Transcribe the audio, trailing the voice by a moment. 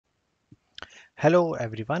Hello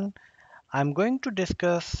everyone. I'm going to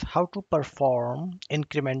discuss how to perform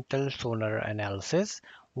incremental sonar analysis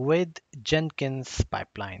with Jenkins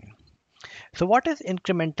pipeline. So what is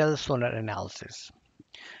incremental sonar analysis?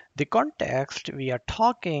 The context we are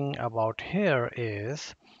talking about here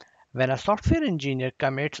is when a software engineer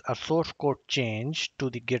commits a source code change to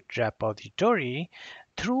the Git repository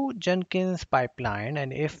through Jenkins pipeline,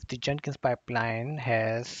 and if the Jenkins pipeline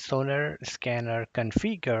has Sonar-Scanner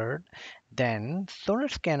configured, then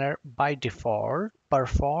Sonar-Scanner by default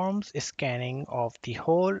performs scanning of the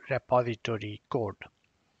whole repository code.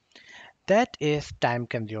 That is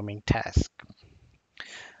time-consuming task.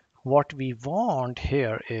 What we want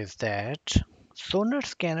here is that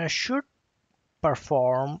Sonar-Scanner should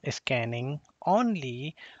perform scanning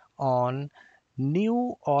only on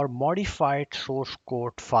new or modified source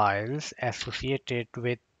code files associated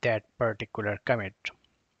with that particular commit.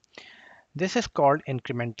 This is called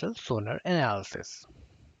incremental sonar analysis.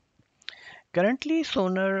 Currently,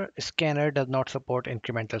 Sonar-Scanner does not support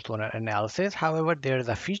incremental sonar analysis. However, there is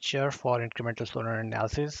a feature for incremental sonar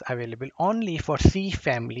analysis available only for C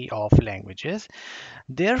family of languages.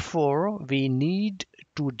 Therefore, we need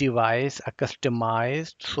to devise a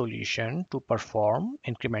customized solution to perform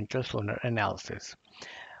incremental sonar analysis.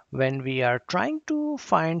 When we are trying to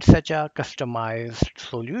find such a customized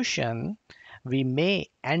solution, we may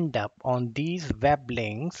end up on these web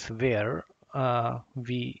links where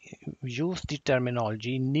we use the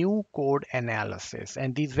terminology new code analysis,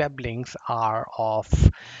 and these web links are of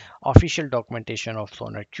official documentation of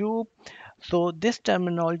SonarQube. So this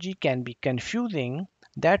terminology can be confusing.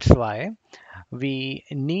 That's why we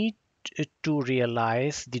need to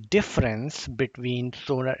realize the difference between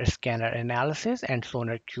Sonar-Scanner analysis and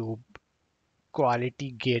SonarQube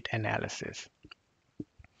quality gate analysis.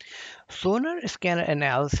 Sonar-Scanner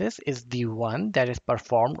analysis is the one that is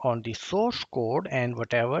performed on the source code, and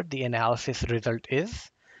whatever the analysis result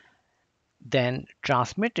is, then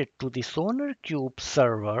transmitted to the SonarQube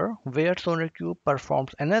server, where SonarQube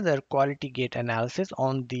performs another quality gate analysis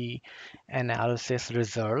on the analysis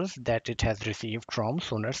results that it has received from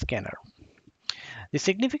Sonar-Scanner. The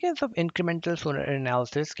significance of incremental sonar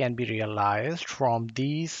analysis can be realized from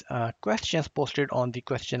these questions posted on the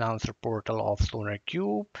question answer portal of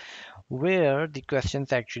SonarQube, where the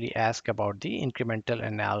questions actually ask about the incremental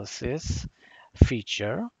analysis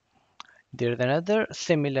feature. There is another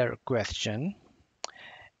similar question.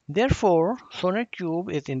 Therefore, SonarQube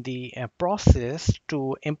is in the process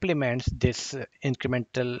to implement this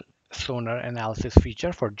incremental sonar analysis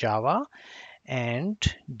feature for Java and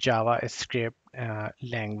JavaScript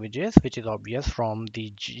languages, which is obvious from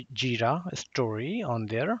the Jira story on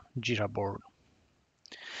their Jira board.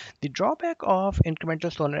 The drawback of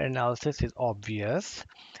incremental sonar analysis is obvious.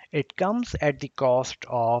 It comes at the cost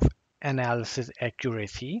of analysis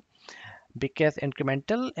accuracy, because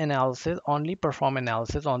incremental analysis only perform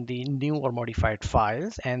analysis on the new or modified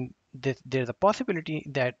files, and there's a possibility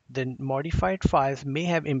that the modified files may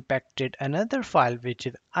have impacted another file which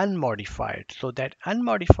is unmodified. So that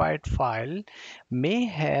unmodified file may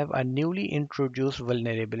have a newly introduced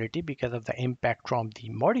vulnerability because of the impact from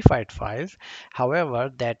the modified files. However,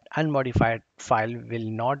 that unmodified file will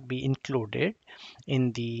not be included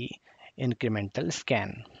in the incremental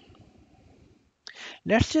scan.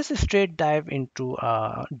 Let's just straight dive into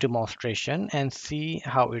a demonstration and see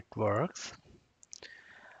how it works.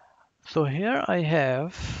 So here I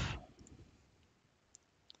have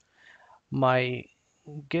my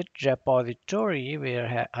Git repository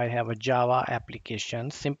where I have a Java application,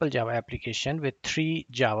 simple Java application with 3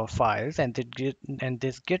 Java files, and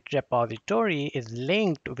this Git repository is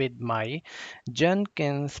linked with my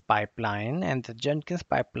Jenkins pipeline, and the Jenkins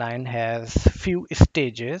pipeline has few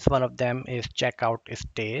stages. One of them is checkout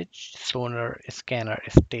stage, Sonar-Scanner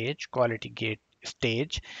stage, quality gate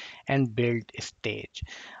stage, and build stage.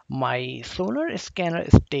 My Sonar-Scanner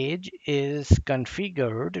stage is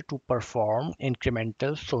configured to perform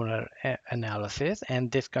incremental sonar analysis,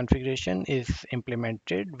 and this configuration is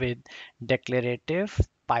implemented with declarative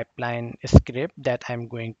pipeline script that I'm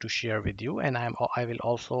going to share with you, and I will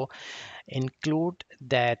also include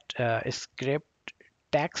that script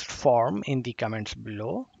text form in the comments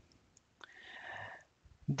below.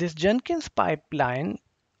 This Jenkins pipeline,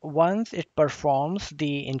 once it performs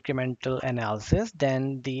the incremental analysis,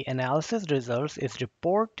 then the analysis results is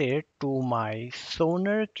reported to my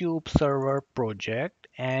SonarQube server project,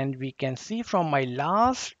 and we can see from my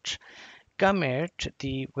last commit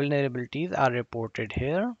the vulnerabilities are reported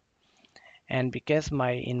here. And because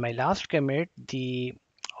in my last commit the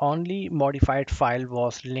only modified file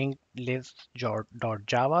was linked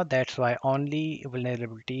list.java. That's why only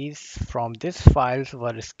vulnerabilities from these files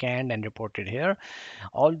were scanned and reported here.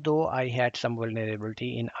 Although I had some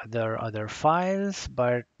vulnerability in other files,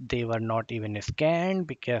 but they were not even scanned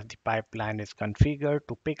because the pipeline is configured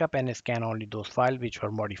to pick up and scan only those files which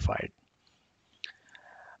were modified.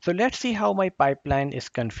 So let's see how my pipeline is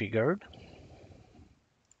configured.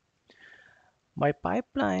 My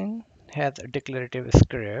pipeline has a declarative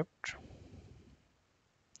script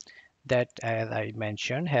that, as I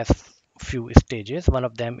mentioned, has few stages. One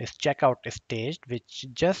of them is checkout stage, which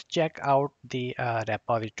just check out the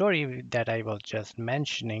repository that I was just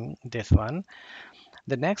mentioning, this one.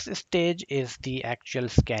 The next stage is the actual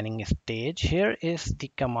scanning stage. Here is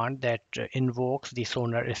the command that invokes the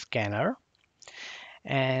Sonar-Scanner.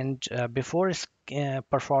 And before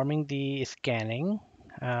performing the scanning,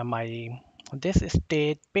 my this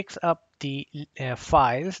stage picks up the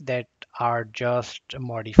files that are just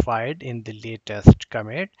modified in the latest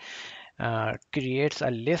commit, creates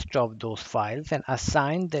a list of those files and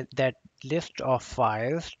assign that list of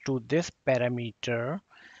files to this parameter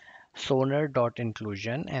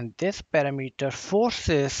sonar.inclusion, and this parameter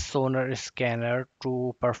forces Sonar-Scanner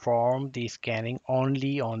to perform the scanning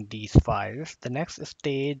only on these files. The next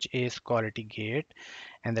stage is quality gate,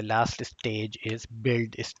 and the last stage is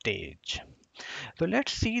build stage. So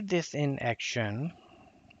let's see this in action.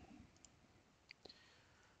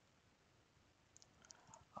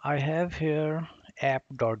 I have here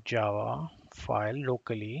app.java file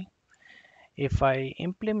locally. If I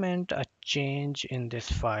implement a change in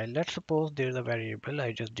this file, let's suppose there's a variable,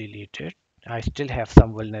 I just delete it. I still have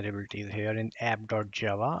some vulnerabilities here in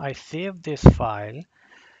app.java. I save this file,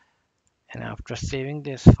 and after saving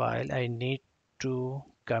this file, I need to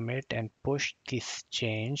commit and push this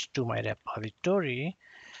change to my repository.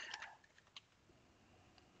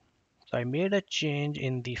 So I made a change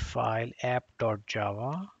in the file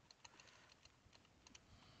app.java,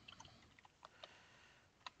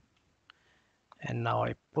 and now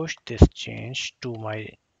I push this change to my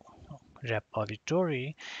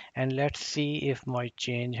repository, and let's see if my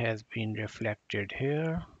change has been reflected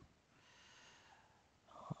here.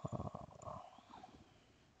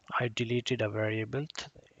 I deleted a variable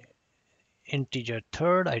integer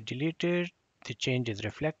third. I deleted, the change is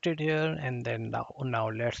reflected here, and then now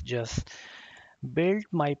let's just build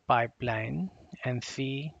my pipeline and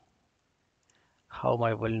see how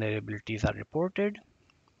my vulnerabilities are reported.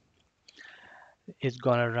 It's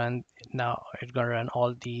gonna run now, it's gonna run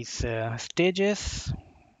all these stages.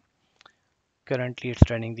 Currently, it's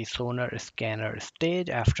running the Sonar-Scanner stage.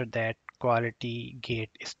 After that, quality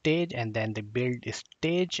gate stage, and then the build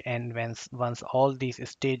stage. And once all these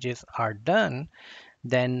stages are done,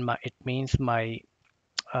 then it means my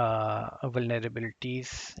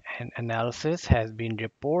vulnerabilities and analysis has been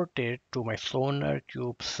reported to my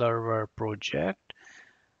SonarQube server project.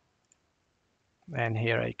 And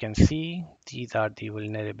here I can see these are the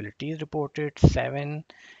vulnerabilities reported, 7.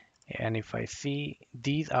 And if I see,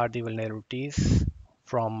 these are the vulnerabilities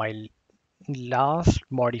from my last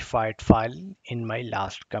modified file in my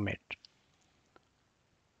last commit.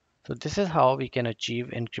 So this is how we can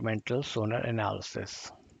achieve incremental sonar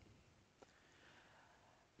analysis.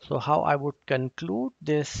 So how I would conclude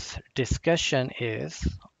this discussion is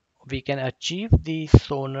we can achieve the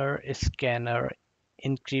Sonar-Scanner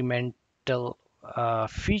incremental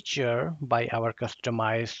feature by our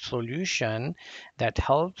customized solution that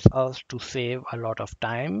helps us to save a lot of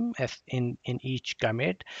time as in each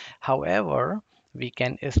commit. However, we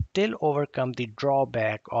can still overcome the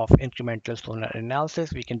drawback of incremental sonar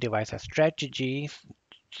analysis. We can devise a strategy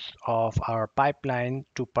of our pipeline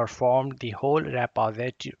to perform the whole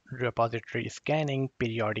repository scanning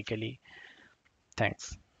periodically.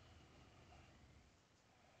 Thanks.